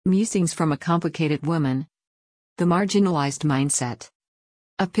Musings from a Complicated Woman. The Marginalized Mindset.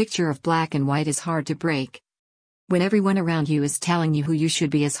 A picture of black and white is hard to break. When everyone around you is telling you who you should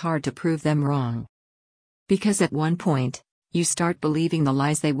be, it's hard to prove them wrong. Because at one point, you start believing the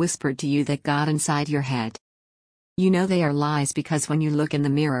lies they whispered to you that got inside your head. You know they are lies because when you look in the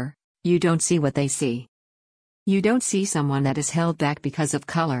mirror, you don't see what they see. You don't see someone that is held back because of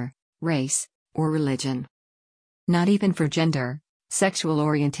color, race, or religion. Not even for gender, sexual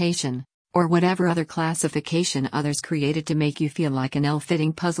orientation, or whatever other classification others created to make you feel like an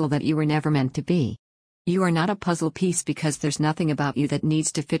ill-fitting puzzle that you were never meant to be. You are not a puzzle piece because there's nothing about you that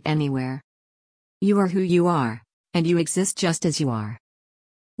needs to fit anywhere. You are who you are, and you exist just as you are.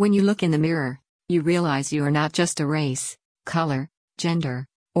 When you look in the mirror, you realize you are not just a race, color, gender,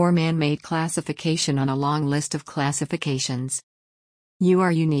 or man-made classification on a long list of classifications. You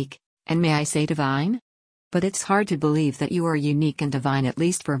are unique, and may I say divine? But it's hard to believe that you are unique and divine, at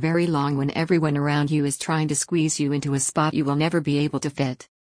least for very long, when everyone around you is trying to squeeze you into a spot you will never be able to fit.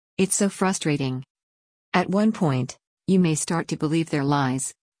 It's so frustrating. At one point, you may start to believe their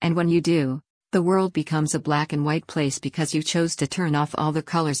lies, and when you do, the world becomes a black and white place because you chose to turn off all the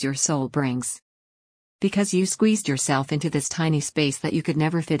colors your soul brings. Because you squeezed yourself into this tiny space that you could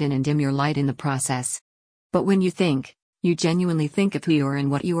never fit in and dim your light in the process. But when you genuinely think of who you are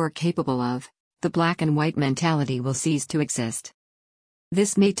and what you are capable of, the black and white mentality will cease to exist.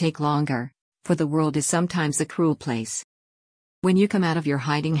 This may take longer, for the world is sometimes a cruel place. When you come out of your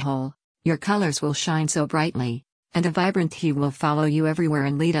hiding hole, your colors will shine so brightly, and a vibrant hue will follow you everywhere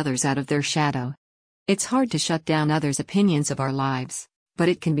and lead others out of their shadow. It's hard to shut down others' opinions of our lives, but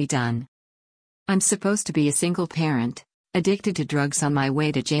it can be done. I'm supposed to be a single parent, addicted to drugs, on my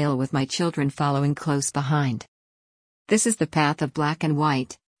way to jail with my children following close behind. This is the path of black and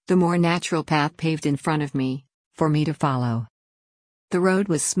white, the more natural path paved in front of me, for me to follow. The road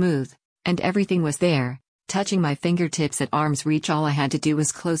was smooth, and everything was there, touching my fingertips at arm's reach. All I had to do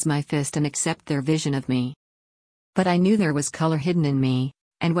was close my fist and accept their vision of me. But I knew there was color hidden in me,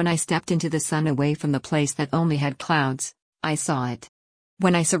 and when I stepped into the sun away from the place that only had clouds, I saw it.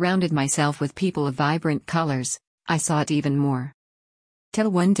 When I surrounded myself with people of vibrant colors, I saw it even more.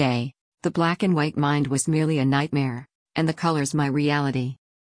 Till one day, the black and white mind was merely a nightmare, and the colors my reality.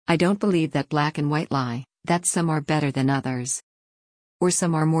 I don't believe that black and white lie, that some are better than others. Or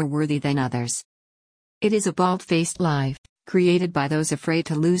some are more worthy than others. It is a bald-faced lie, created by those afraid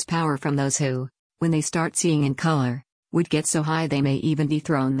to lose power from those who, when they start seeing in color, would get so high they may even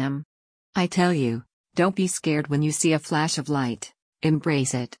dethrone them. I tell you, don't be scared when you see a flash of light,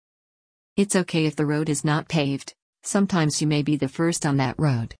 embrace it. It's okay if the road is not paved, sometimes you may be the first on that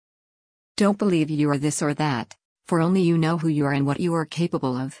road. Don't believe you are this or that, for only you know who you are and what you are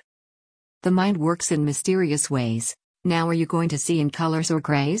capable of. The mind works in mysterious ways. Now, are you going to see in colors or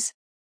grays?